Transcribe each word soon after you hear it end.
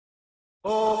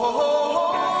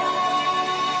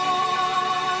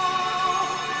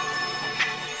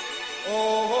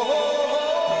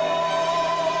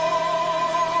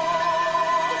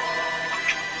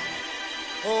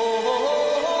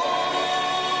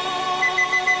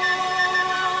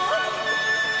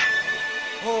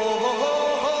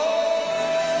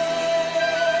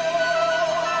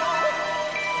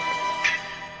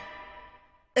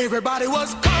Everybody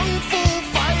was kung fu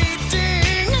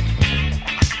fighting.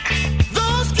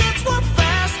 Those kids were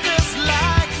fast as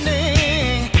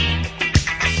lightning.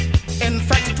 In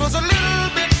fact, it was a little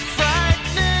bit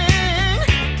frightening,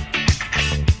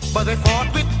 but they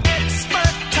fought with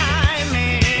expert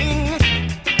timing.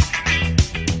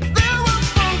 There were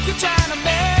funky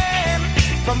Chinamen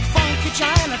from funky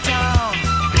Chinatown.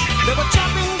 They were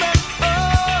chopping them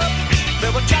up,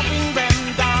 they were chopping them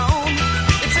down.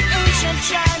 It's an ancient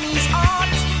Chinese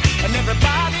art, and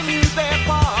everybody knew their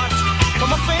part.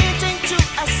 From a fainting to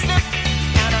a slip,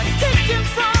 and a kicking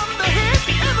from the hip.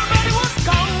 Everybody was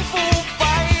kung fu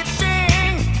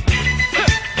fighting.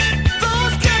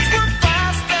 Those kids were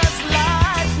fast as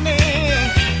lightning.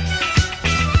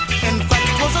 In fact,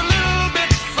 it was a little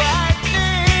bit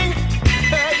frightening.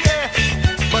 Yeah,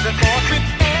 but they fought with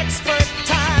expert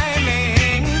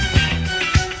timing.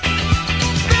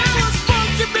 There was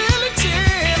funky Billy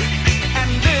Chin and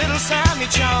little Sammy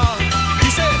Chung. He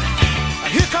said,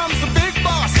 "Here comes the big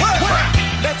boss.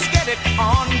 Let's get it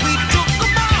on. We